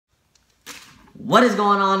What is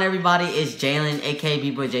going on, everybody? It's Jalen, aka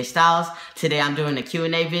B-Boy J Styles. Today I'm doing a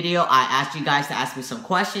Q&A video. I asked you guys to ask me some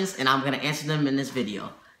questions and I'm going to answer them in this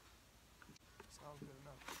video.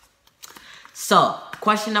 So,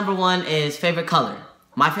 question number one is favorite color.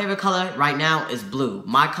 My favorite color right now is blue.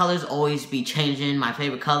 My colors always be changing, my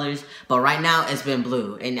favorite colors, but right now it's been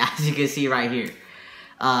blue, and as you can see right here.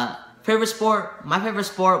 Favorite sport? My favorite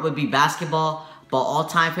sport would be basketball, but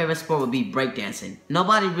all-time favorite sport would be breakdancing.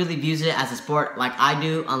 Nobody really views it as a sport like I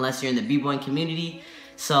do unless you're in the b-boying community.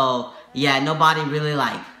 So, yeah, nobody really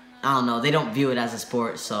they don't view it as a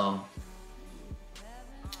sport, so.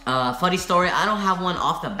 Funny story, I don't have one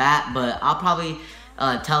off the bat, but I'll probably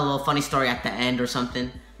tell a little funny story at the end or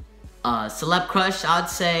something. Celeb crush, I'd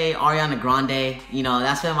say Ariana Grande. You know,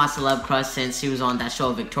 that's been my celeb crush since she was on that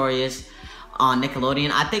show Victorious on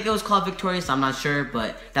Nickelodeon. I think it was called Victorious, I'm not sure,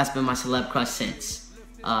 but that's been my celeb crush since.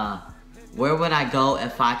 Where would I go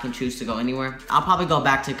if I can choose to go anywhere? I'll probably go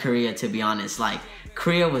back to Korea, to be honest. Like,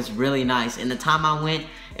 Korea was really nice. And the time I went,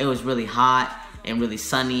 it was really hot and really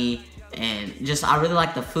sunny. And just, I really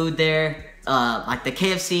like the food there. Like the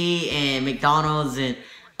KFC and McDonald's and,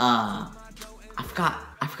 I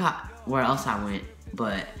forgot where else I went.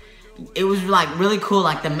 But it was like really cool.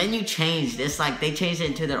 Like the menu changed. It's like they changed it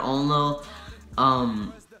into their own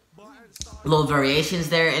little variations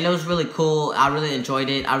there, and it was really cool. I really enjoyed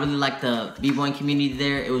it. I really liked the b-boying community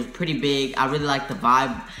there. It was pretty big. I really liked the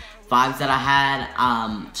vibes that I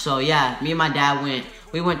had. So yeah, me and my dad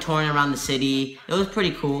went touring around the city. It was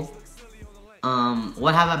pretty cool.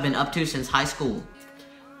 What have I been up to since high school?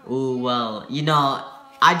 Ooh, well, you know,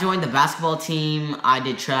 I joined the basketball team. I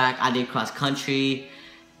did track. I did cross country.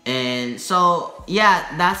 And so,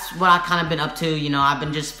 yeah, that's what I kind of been up to. You know, I've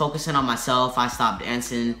been just focusing on myself. I stopped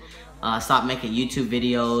dancing, stopped making YouTube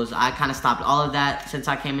videos. I kind of stopped all of that since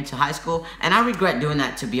I came into high school. And I regret doing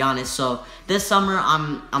that, to be honest. So this summer,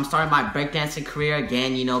 I'm starting my breakdancing career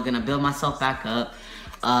again. You know, gonna build myself back up.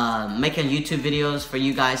 Making YouTube videos for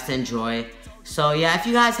you guys to enjoy. So yeah, if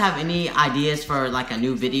you guys have any ideas for like a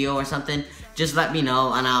new video or something, just let me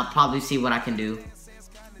know and I'll probably see what I can do.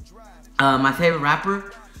 My favorite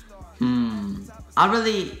rapper? I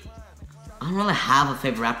don't really have a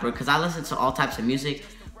favorite rapper because I listen to all types of music,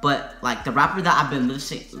 but like the rapper that I've been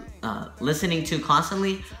listening to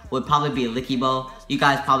constantly would probably be Licky-Bo. You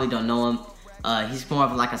guys probably don't know him. He's more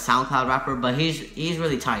of like a SoundCloud rapper, but he's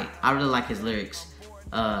really tight. I really like his lyrics.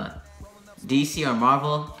 DC or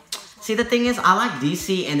Marvel? See, the thing is, I like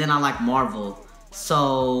DC and then I like Marvel,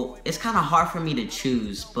 so it's kind of hard for me to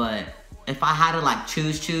choose. But if I had to like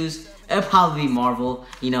choose, it'd probably be Marvel.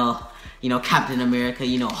 You know, Captain America,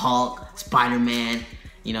 you know, Hulk, Spider-Man,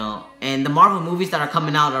 you know, and the Marvel movies that are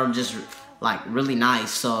coming out are just like really nice.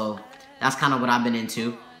 So that's kind of what I've been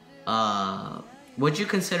into. Would you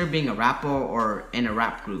consider being a rapper or in a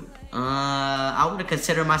rap group? I would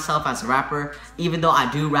consider myself as a rapper, even though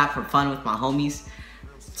I do rap for fun with my homies.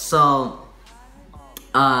 So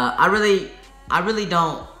I really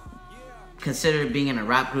don't consider being in a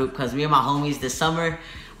rap group because me and my homies this summer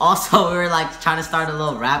also we were like trying to start a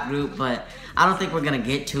little rap group, but I don't think we're gonna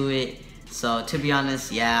get to it. So to be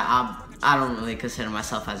honest, yeah, I don't really consider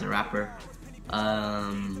myself as a rapper.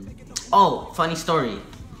 Oh, funny story.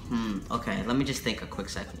 Okay, let me just think a quick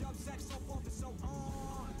second.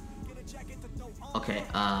 Okay,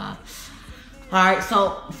 alright,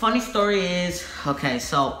 so funny story is, okay,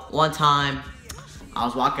 so one time I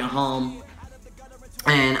was walking home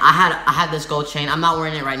and I had this gold chain. I'm not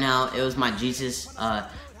wearing it right now. It was my Jesus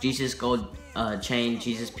gold chain,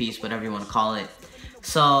 Jesus piece, whatever you want to call it.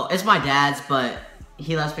 So it's my dad's, but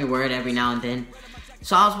he lets me wear it every now and then.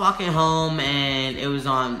 So I was walking home and it was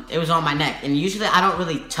on my neck, and usually I don't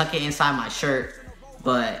really tuck it inside my shirt,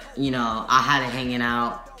 but you know, I had it hanging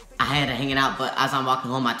out, but as I'm walking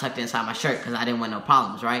home I tucked it inside my shirt because I didn't want no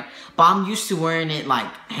problems, right? But I'm used to wearing it like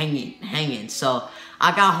hanging. So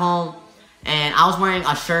I got home and I was wearing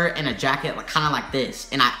a shirt and a jacket like kind of like this,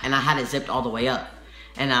 and I had it zipped all the way up.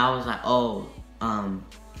 And I was like, oh,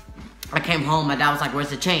 I came home, my dad was like, where's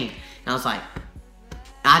the chain? And I was like,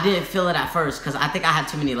 I didn't feel it at first because I think I had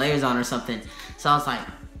too many layers on or something. So I was like,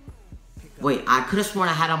 wait, I could have sworn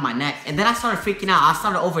I had it on my neck. And then I started freaking out. I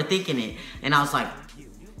started overthinking it. And I was like,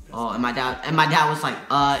 oh, and my dad was like,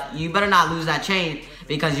 you better not lose that chain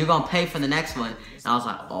because you're gonna pay for the next one. And I was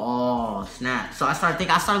like, oh, snap. So I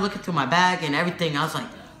started looking through my bag and everything. I was like,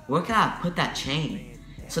 where can I put that chain?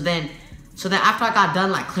 So then after I got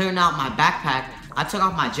done like clearing out my backpack, I took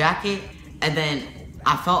off my jacket, and then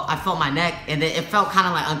I felt my neck, and then it felt kind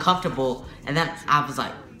of like uncomfortable, and then I was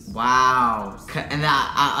like, wow. And then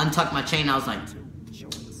I untucked my chain. I was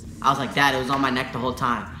like, Dad, it was on my neck the whole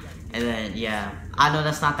time. And then, yeah, I know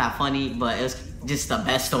that's not that funny, but it was just the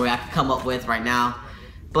best story I could come up with right now.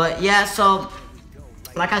 But yeah, so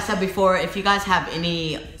like I said before, if you guys have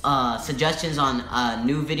any suggestions on a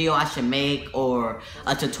new video I should make, or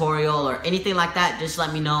a tutorial or anything like that, just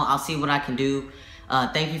let me know. I'll see what I can do.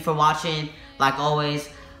 Thank you for watching. Like always,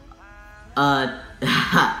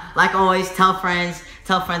 tell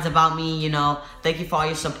friends about me, you know. Thank you for all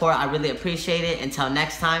your support. I really appreciate it. Until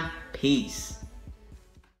next time, peace.